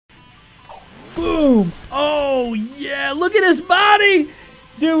Boom. Oh, yeah. Look at his body.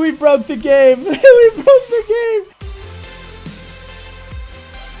 Dude, we broke the game. We broke the game.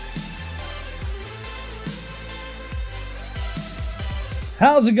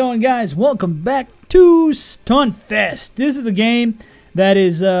 How's it going, guys? Welcome back to Stuntfest. This is a game that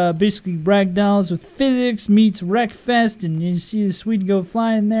is basically ragdolls with physics meets Wreckfest, and you see the Swede go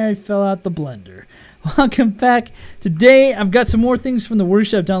flying there. He fell out the blender. Welcome back. Today, I've got some more things from the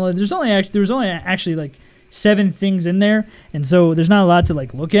workshop downloaded. There was only actually like 7 things in there, and so there's not a lot to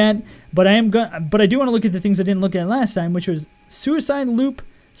like look at. But I do want to look at the things I didn't look at last time, which was suicide loop,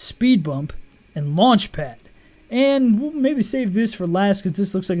 speed bump, and launch pad. And we'll maybe save this for last because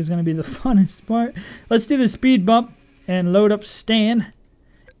this looks like it's going to be the funnest part. Let's do the speed bump and load up Stan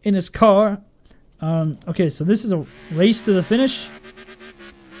in his car. Okay, so this is a race to the finish.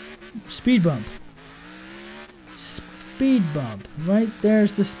 Speed bump. Speed bump. Right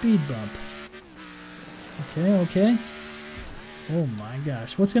there's the speed bump. Okay, okay. Oh my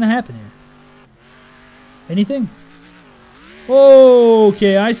gosh. What's going to happen here? Anything? Oh,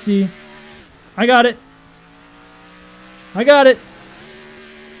 okay, I see. I got it. I got it.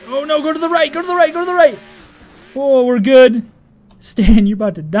 Oh no, go to the right, go to the right, go to the right. Oh, we're good. Stan, you're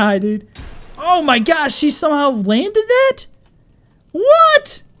about to die, dude. Oh my gosh, she somehow landed that?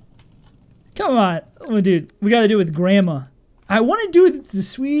 What? Come on. Oh, dude, we gotta do it with Grandma. I want to do it with the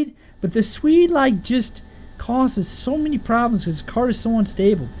Swede, but the Swede, like, just causes so many problems because his car is so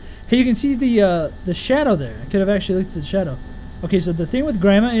unstable. Hey, you can see the shadow there. I could have actually looked at the shadow. Okay, so the thing with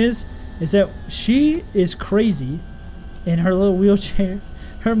Grandma is that she is crazy. In her little wheelchair,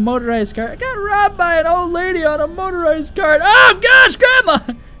 her motorized cart. I got robbed by an old lady on a motorized cart. Oh gosh, Grandma!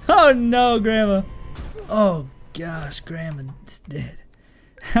 Oh no, Grandma. Oh gosh, Grandma's dead.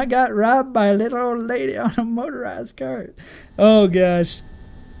 I got robbed by a little old lady on a motorized cart. Oh gosh.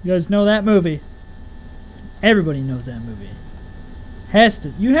 You guys know that movie? Everybody knows that movie.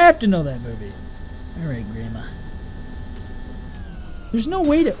 You have to know that movie. Alright, Grandma. There's no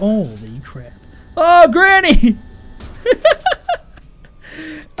way to. Holy crap. Oh, Granny!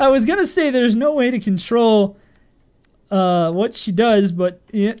 I was gonna say there's no way to control what she does, but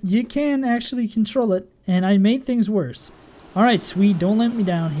you can actually control it, and I made things worse. Alright, Swede, don't let me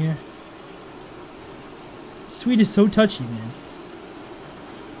down here. Swede is so touchy, man.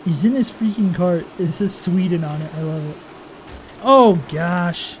 He's in his freaking cart. It says Sweden on it. I love it. Oh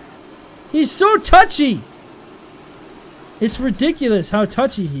gosh. He's so touchy! It's ridiculous how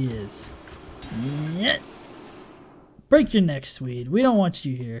touchy he is. Yeah. Break your neck, Swede. We don't want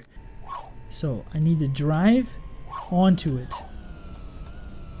you here. So, I need to drive onto it.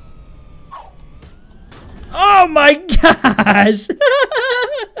 Oh my gosh!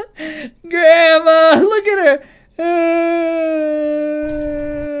 Grandma, look at her!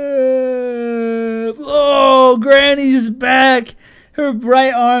 Oh, Granny's back! Her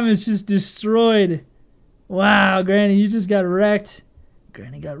right arm is just destroyed. Wow, Granny, you just got wrecked.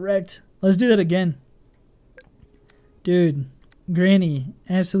 Granny got wrecked. Let's do that again. Dude, Granny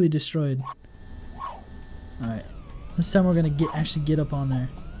absolutely destroyed. Alright. This time we're gonna actually get up on there.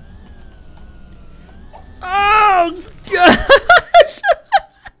 Oh gosh!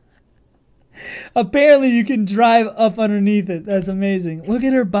 Apparently you can drive up underneath it. That's amazing. Look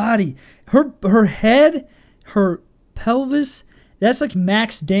at her body. Her head, her pelvis, that's like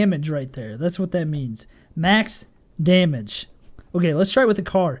max damage right there. That's what that means. Max damage. Okay, let's try it with the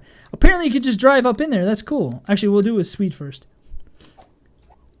car. Apparently you could just drive up in there. That's cool. Actually, we'll do it with Swede first.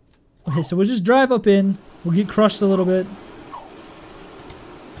 Okay, so we'll just drive up in. We'll get crushed a little bit.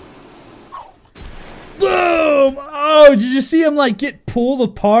 Boom! Oh, did you see him like get pulled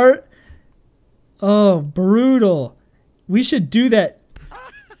apart? Oh, brutal. We should do that.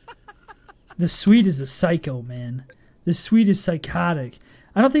 The Swede is a psycho, man. The Swede is psychotic.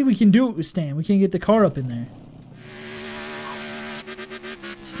 I don't think we can do it with Stan. We can't get the car up in there.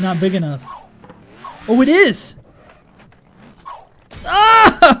 It's not big enough. Oh, it is!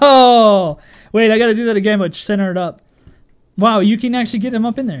 Oh! Wait, I gotta do that again, but center it up. Wow, you can actually get him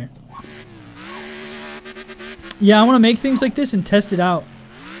up in there. Yeah, I want to make things like this and test it out.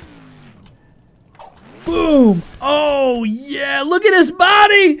 Boom! Oh, yeah! Look at his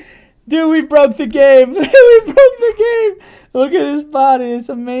body! Dude, we broke the game. We broke the game! Look at his body. It's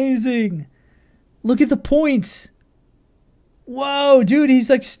amazing. Look at the points. Whoa, dude, he's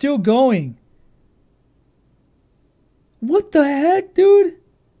like still going. What the heck, dude?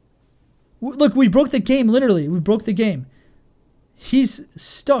 Look, we broke the game, literally. We broke the game. He's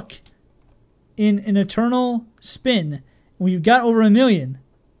stuck in an eternal spin. We got over 1 million.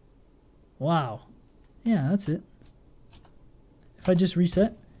 Wow. Yeah, that's it. If I just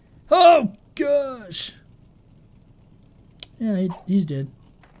reset. Oh, gosh. Yeah, he's dead.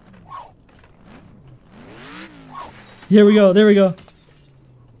 Here we go. There we go.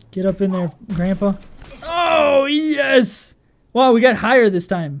 Get up in there, Grandpa. Oh, yes. Wow, we got higher this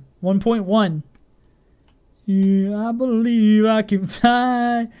time. 1.1. Yeah, I believe I can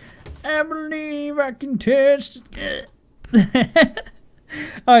fly. I believe I can touch.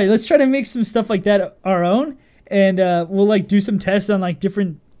 All right, let's try to make some stuff like that our own, and we'll like do some tests on like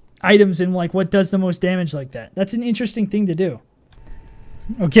different items and like what does the most damage like that. That's an interesting thing to do.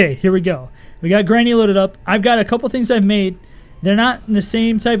 Okay, here we go. We got Granny loaded up. I've got a couple things I've made. They're not the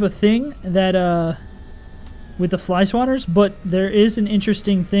same type of thing that with the fly swatters, but there is an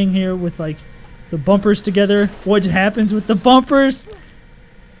interesting thing here with like the bumpers together. What happens with the bumpers?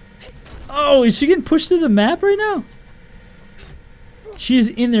 Oh, is she getting pushed through the map right now? She is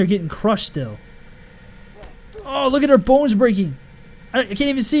in there getting crushed still. Oh, look at her bones breaking. I can't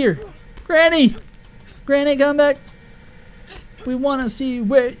even see her. Granny! Granny, come back. We want to see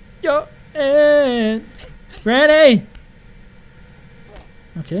where you're at. Granny!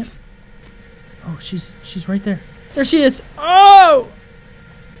 Okay. Oh, she's right there. There she is. Oh!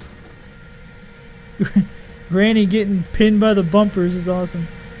 Granny getting pinned by the bumpers is awesome.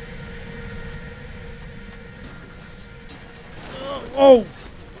 Oh!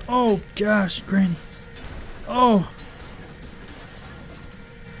 Oh, gosh, Granny. Oh!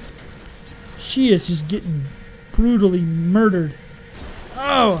 She is just getting brutally murdered.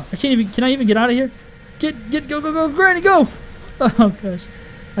 Oh! Can I even get out of here? Go, Granny, go! Oh, gosh.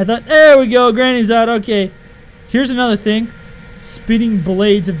 I thought, there we go, Granny's out, okay. Here's another thing. Spinning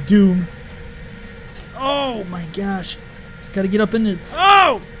blades of doom. Oh, my gosh. Gotta get up in there.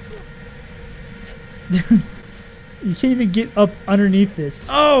 Oh! Dude. You can't even get up underneath this.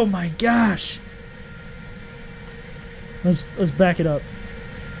 Oh my gosh. Let's back it up.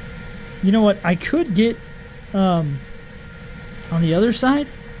 You know what? I could get on the other side.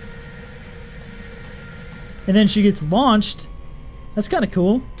 And then she gets launched. That's kind of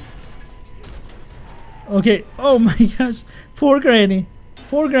cool. Okay. Oh my gosh. Poor Granny.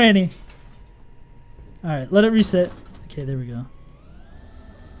 Poor Granny. Alright, let it reset. Okay, there we go.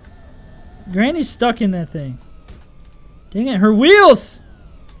 Granny's stuck in that thing. Dang it, her wheels!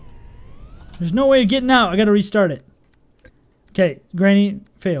 There's no way of getting out. I gotta restart it. Okay, Granny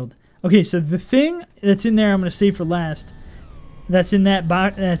failed. Okay, so the thing that's in there I'm gonna save for last. That's in that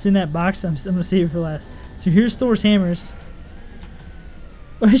box. I'm gonna save it for last. So here's Thor's hammers.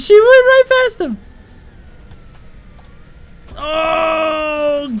 She went right past him.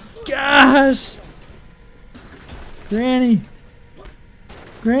 Oh gosh! Granny.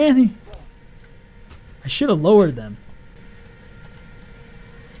 Granny. I should have lowered them.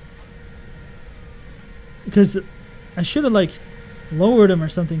 Because I should have like lowered them or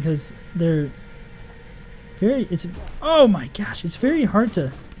something, because they're oh my gosh, it's very hard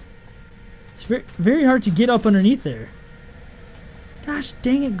to very hard to get up underneath there. Gosh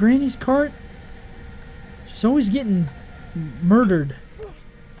dang it, Granny's cart. She's always getting murdered.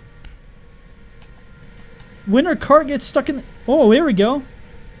 When her cart gets stuck in oh, there we go.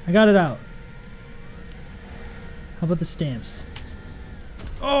 I got it out. How about the stamps?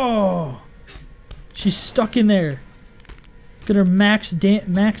 Oh! She's stuck in there. Look at her max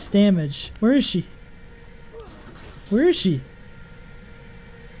damage. Where is she? Where is she?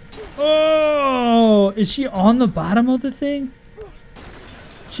 Oh! Is she on the bottom of the thing?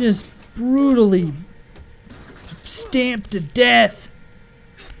 Just brutally stamped to death.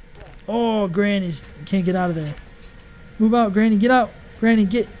 Oh, Granny's can't get out of there. Move out, Granny. Get out. Granny,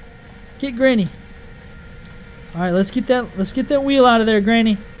 get Granny. Alright, let's get that wheel out of there,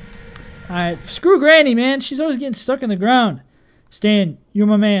 Granny. Alright, screw Granny, man. She's always getting stuck in the ground. Stan, you're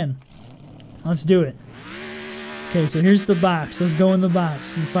my man. Let's do it. Okay, so here's the box. Let's go in the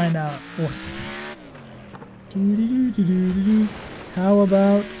box and find out what's in it. How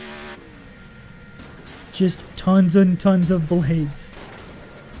about just tons and tons of blades?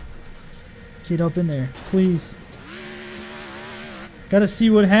 Get up in there, please. Gotta see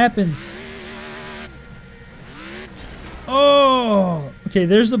what happens. Oh! Okay,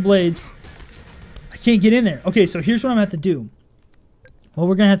 there's the blades. I can't get in there. Okay, so here's what I'm going to have to do. What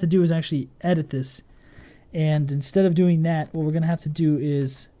we're going to have to do is actually edit this. And instead of doing that, what we're going to have to do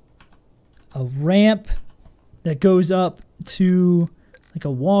is a ramp that goes up to like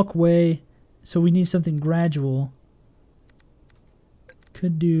a walkway. So we need something gradual.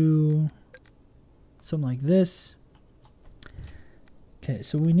 Could do something like this. Okay,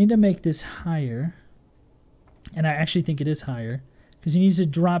 so we need to make this higher. And I actually think it is higher, because he needs to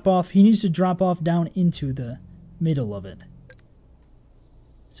drop off. He needs to drop off down into the middle of it.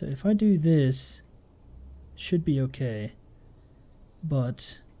 So if I do this, should be okay.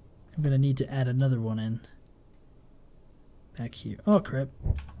 But I'm going to need to add another one in. Back here. Oh, crap.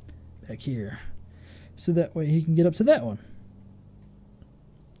 Back here. So that way he can get up to that one.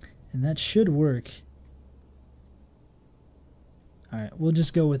 And that should work. Alright, we'll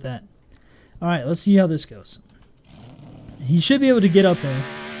just go with that. Alright, let's see how this goes. He should be able to get up there.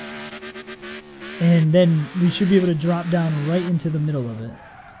 And then we should be able to drop down right into the middle of it.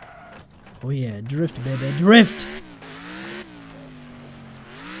 Oh yeah, drift, baby, drift!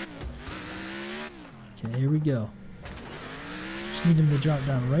 Okay, here we go. Just need him to drop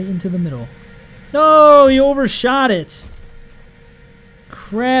down right into the middle. No, he overshot it!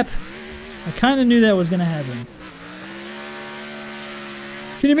 Crap. I kind of knew that was going to happen.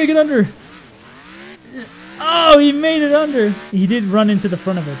 Can he make it under? Oh, he made it under. He did run into the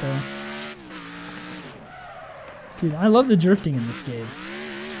front of it, though. Dude, I love the drifting in this game.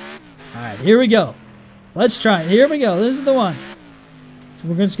 Alright, here we go. Let's try it. Here we go. This is the one. So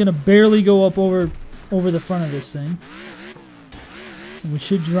we're just going to barely go up over the front of this thing. And we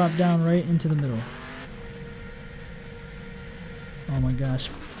should drop down right into the middle. Oh my gosh.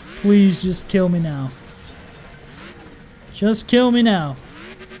 Please just kill me now. Just kill me now.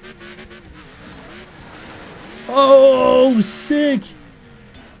 Oh, sick.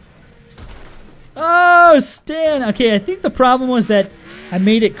 Oh, Stan. Okay, I think the problem was that I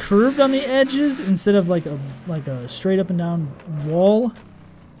made it curved on the edges instead of like a straight up and down wall.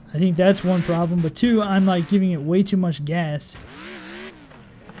 I think that's one problem. But two, I'm like giving it way too much gas.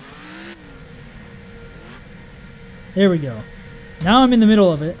 There we go. Now I'm in the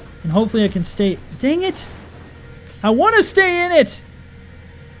middle of it, and hopefully I can stay. Dang it! I want to stay in it!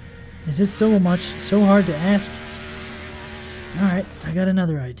 Is it so hard to ask? Alright, I got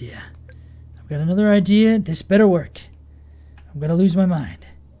another idea. I've got another idea. This better work. I'm going to lose my mind.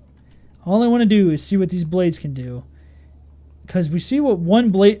 All I want to do is see what these blades can do. Because we see what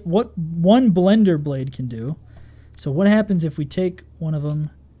one blender blade can do. So what happens if we take one of them,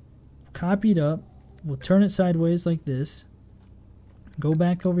 copy it up, we'll turn it sideways like this. Go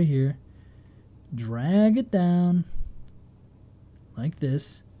back over here, drag it down like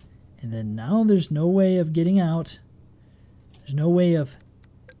this, and then now there's no way of getting out. There's no way of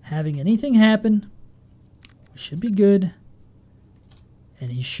having anything happen. We should be good, and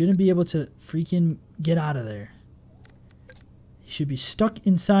he shouldn't be able to freaking get out of there. He should be stuck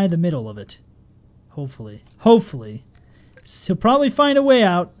inside the middle of it. Hopefully. Hopefully. He'll probably find a way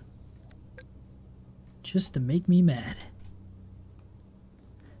out just to make me mad.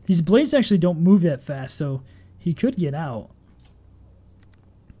 These blades actually don't move that fast, so he could get out.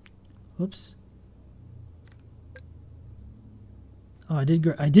 Oops. Oh, I did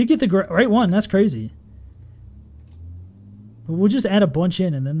get the right one. That's crazy. But we'll just add a bunch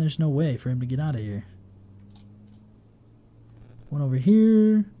in, and then there's no way for him to get out of here. One over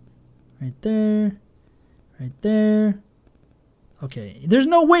here. Right there. Right there. Okay. There's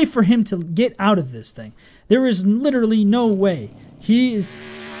no way for him to get out of this thing. There is literally no way. His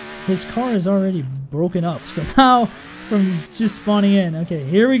car is already broken up somehow from just spawning in. Okay,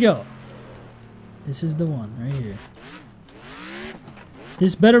 here we go. This is the one right here.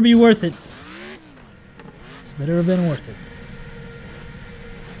 This better be worth it. This better have been worth it.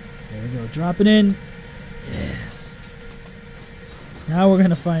 There we go. Drop it in. Yes. Now we're going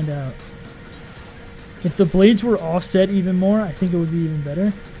to find out. If the blades were offset even more, I think it would be even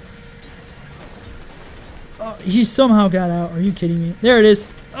better. Oh, he somehow got out. Are you kidding me? There it is.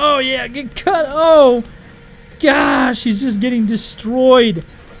 Oh, yeah. Get cut. Oh, gosh. He's just getting destroyed.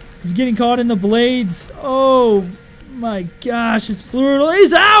 He's getting caught in the blades. Oh, my gosh. It's brutal.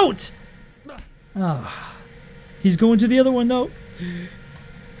 He's out. Oh. He's going to the other one, though.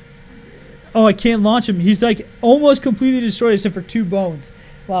 Oh, I can't launch him. He's like almost completely destroyed except for 2 bones.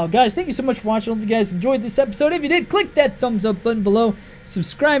 Wow, guys, thank you so much for watching. I hope you guys enjoyed this episode. If you did, click that thumbs up button below.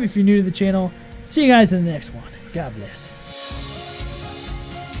 Subscribe if you're new to the channel. See you guys in the next one. God bless.